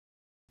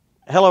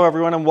Hello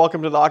everyone and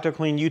welcome to the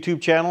OctoClean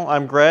YouTube channel.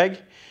 I'm Greg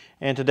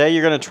and today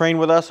you're going to train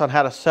with us on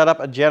how to set up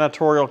a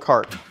janitorial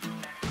cart.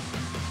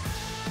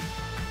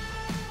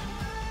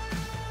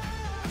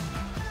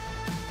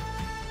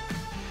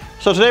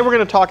 So today we're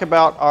going to talk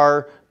about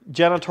our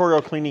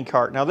janitorial cleaning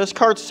cart. Now this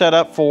cart's set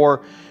up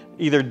for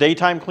either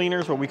daytime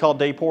cleaners, what we call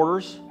day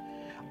porters,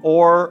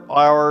 or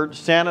our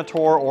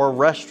sanitor or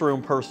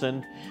restroom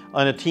person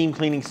on a team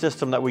cleaning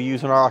system that we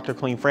use in our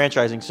OctoClean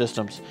franchising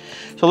systems.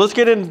 So let's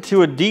get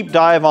into a deep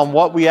dive on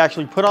what we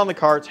actually put on the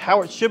carts,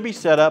 how it should be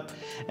set up,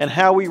 and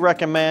how we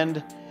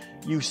recommend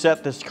you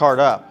set this cart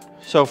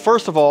up. So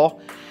first of all,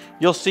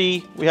 you'll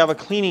see we have a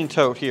cleaning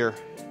tote here.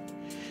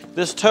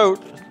 This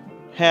tote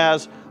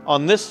has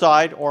on this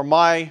side, or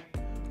my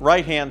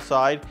right-hand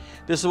side,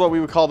 this is what we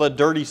would call the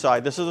dirty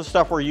side. This is the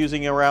stuff we're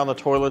using around the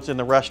toilets in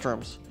the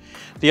restrooms.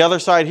 The other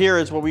side here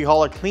is what we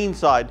call a clean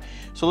side.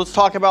 So let's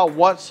talk about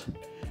what's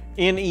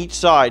in each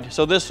side.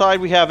 So this side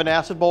we have an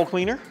acid bowl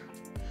cleaner,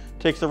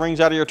 takes the rings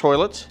out of your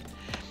toilets.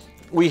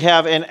 We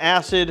have an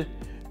acid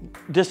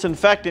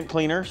disinfectant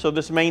cleaner, so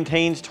this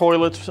maintains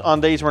toilets on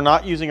days we're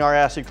not using our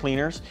acid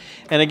cleaners.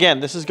 And again,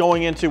 this is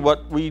going into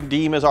what we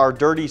deem as our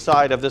dirty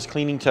side of this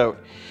cleaning tote.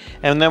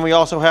 And then we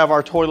also have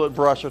our toilet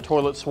brush or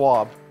toilet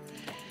swab.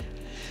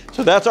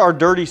 So that's our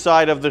dirty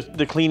side of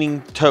the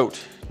cleaning tote.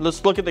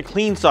 Let's look at the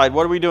clean side.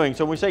 What are we doing?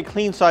 So when we say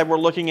clean side, we're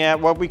looking at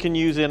what we can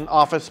use in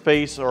office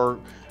space or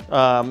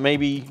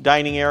maybe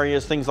dining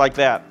areas, things like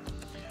that.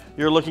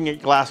 You're looking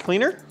at glass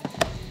cleaner,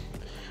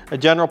 a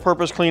general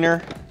purpose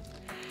cleaner,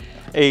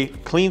 a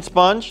clean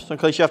sponge, so in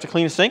case you have to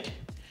clean a sink,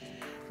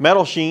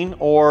 metal sheen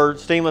or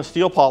stainless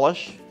steel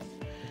polish,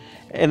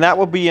 and that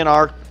will be in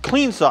our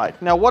clean side.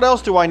 Now what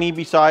else do I need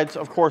besides,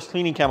 of course,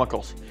 cleaning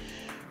chemicals?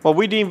 What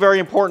we deem very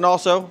important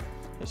also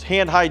is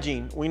hand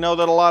hygiene. We know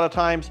that a lot of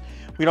times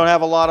we don't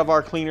have a lot of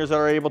our cleaners that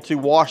are able to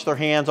wash their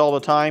hands all the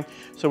time,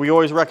 so we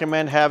always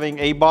recommend having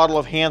a bottle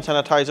of hand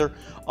sanitizer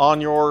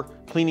on your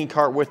cleaning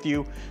cart with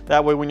you.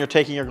 That way when you're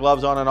taking your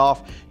gloves on and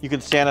off, you can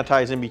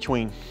sanitize in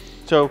between.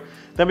 So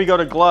then we go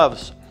to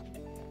gloves.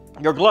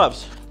 Your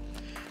gloves,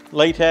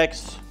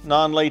 latex,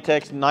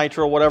 non-latex,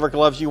 nitrile, whatever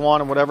gloves you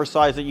want and whatever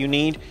size that you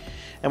need.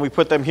 And we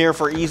put them here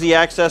for easy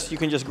access. You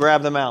can just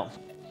grab them out.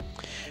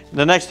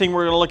 The next thing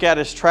we're going to look at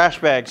is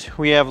trash bags.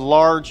 We have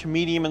large,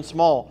 medium, and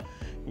small.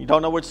 You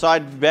don't know which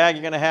side bag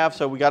you're going to have,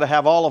 so we got to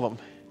have all of them.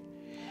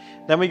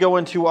 Then we go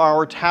into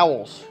our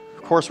towels.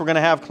 Of course, we're going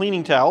to have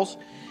cleaning towels.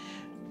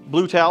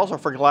 Blue towels are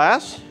for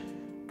glass.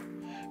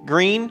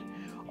 Green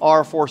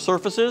are for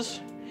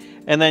surfaces.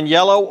 And then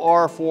yellow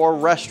are for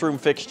restroom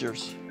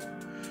fixtures.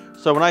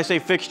 So when I say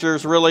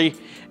fixtures, really,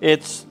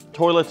 it's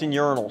toilets and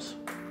urinals.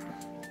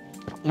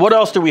 What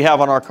else do we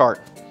have on our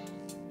cart?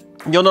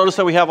 You'll notice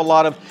that we have a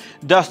lot of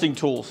dusting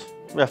tools.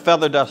 We have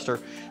feather duster,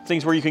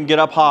 things where you can get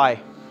up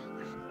high.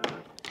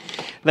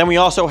 Then we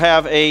also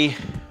have a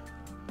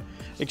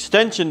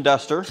extension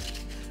duster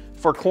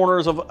for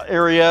corners of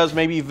areas,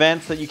 maybe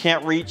vents that you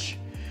can't reach,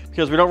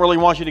 because we don't really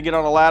want you to get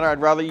on a ladder. I'd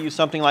rather use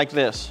something like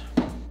this.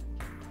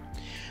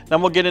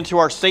 Then we'll get into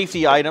our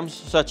safety items,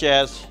 such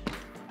as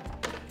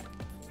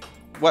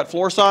wet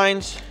floor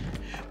signs.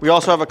 We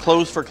also have a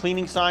closed for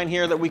cleaning sign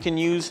here that we can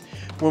use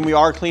when we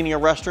are cleaning a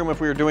restroom,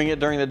 if we are doing it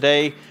during the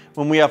day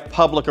when we have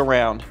public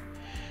around.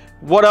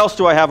 What else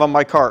do I have on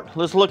my cart?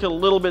 Let's look a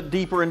little bit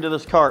deeper into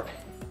this cart.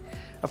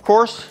 Of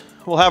course,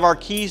 we'll have our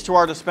keys to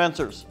our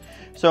dispensers.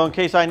 So in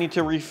case I need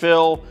to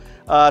refill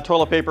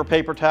toilet paper,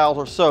 paper towels,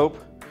 or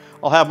soap,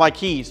 I'll have my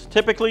keys.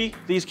 Typically,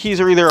 these keys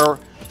are either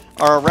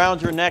are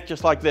around your neck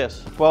just like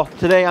this. Well,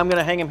 today I'm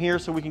gonna hang them here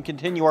so we can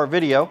continue our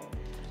video.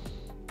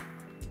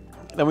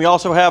 Then we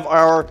also have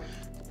our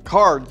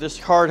card. This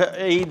card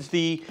aids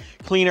the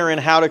cleaner in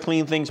how to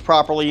clean things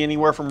properly,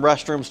 anywhere from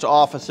restrooms to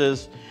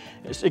offices,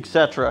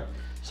 etc.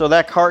 So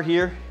that card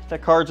here,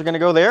 that cards are gonna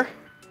go there.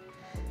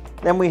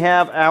 Then we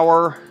have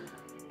our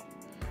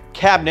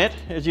cabinet.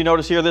 As you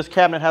notice here, this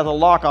cabinet has a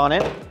lock on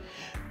it.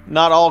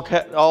 Not all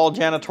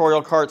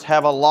janitorial carts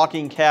have a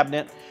locking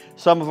cabinet.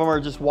 Some of them are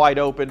just wide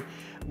open.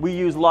 We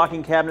use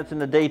locking cabinets in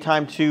the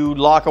daytime to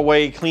lock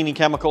away cleaning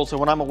chemicals. So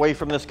when I'm away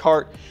from this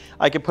cart,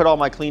 I can put all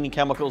my cleaning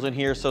chemicals in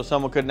here so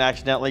someone couldn't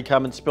accidentally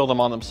come and spill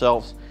them on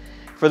themselves.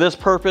 For this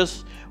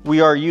purpose, we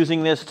are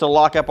using this to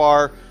lock up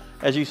our,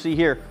 as you see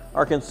here,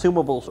 our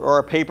consumables or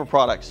our paper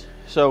products.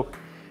 So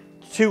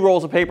 2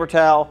 rolls of paper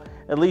towel,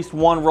 at least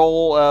 1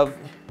 roll of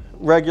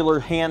regular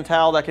hand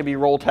towel, that could be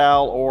roll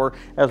towel, or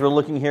as we're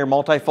looking here,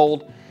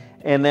 multi-fold.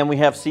 And then we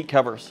have seat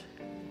covers.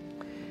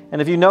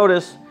 And if you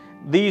notice,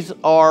 these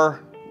are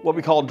what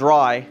we call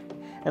dry.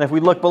 And if we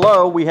look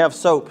below, we have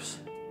soaps.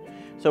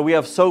 So we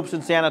have soaps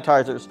and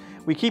sanitizers.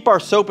 We keep our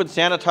soap and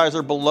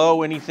sanitizer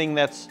below anything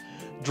that's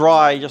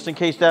dry, just in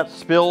case that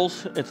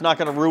spills. It's not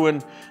going to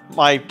ruin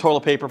my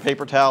toilet paper,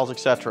 paper towels,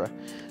 etc.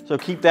 So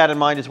keep that in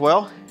mind as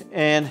well.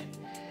 And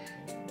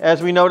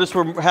as we notice,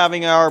 we're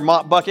having our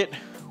mop bucket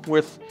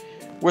with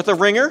a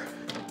wringer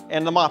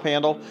and the mop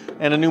handle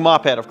and a new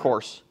mop head, of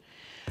course.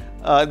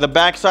 The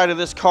back side of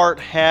this cart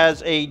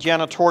has a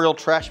janitorial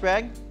trash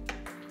bag.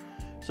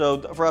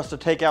 So for us to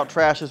take out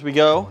trash as we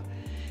go.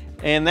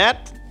 And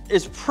that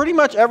is pretty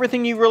much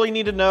everything you really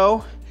need to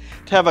know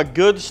to have a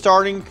good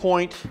starting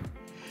point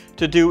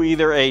to do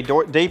either a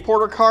day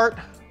porter cart,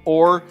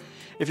 or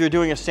if you're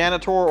doing a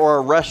sanitor or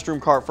a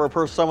restroom cart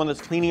for someone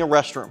that's cleaning a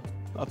restroom.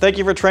 Thank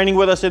you for training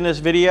with us in this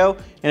video.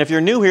 And if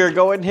you're new here,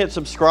 go ahead and hit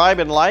subscribe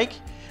and like,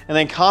 and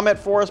then comment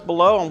for us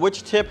below on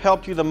which tip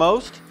helped you the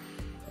most.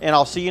 And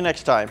I'll see you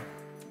next time.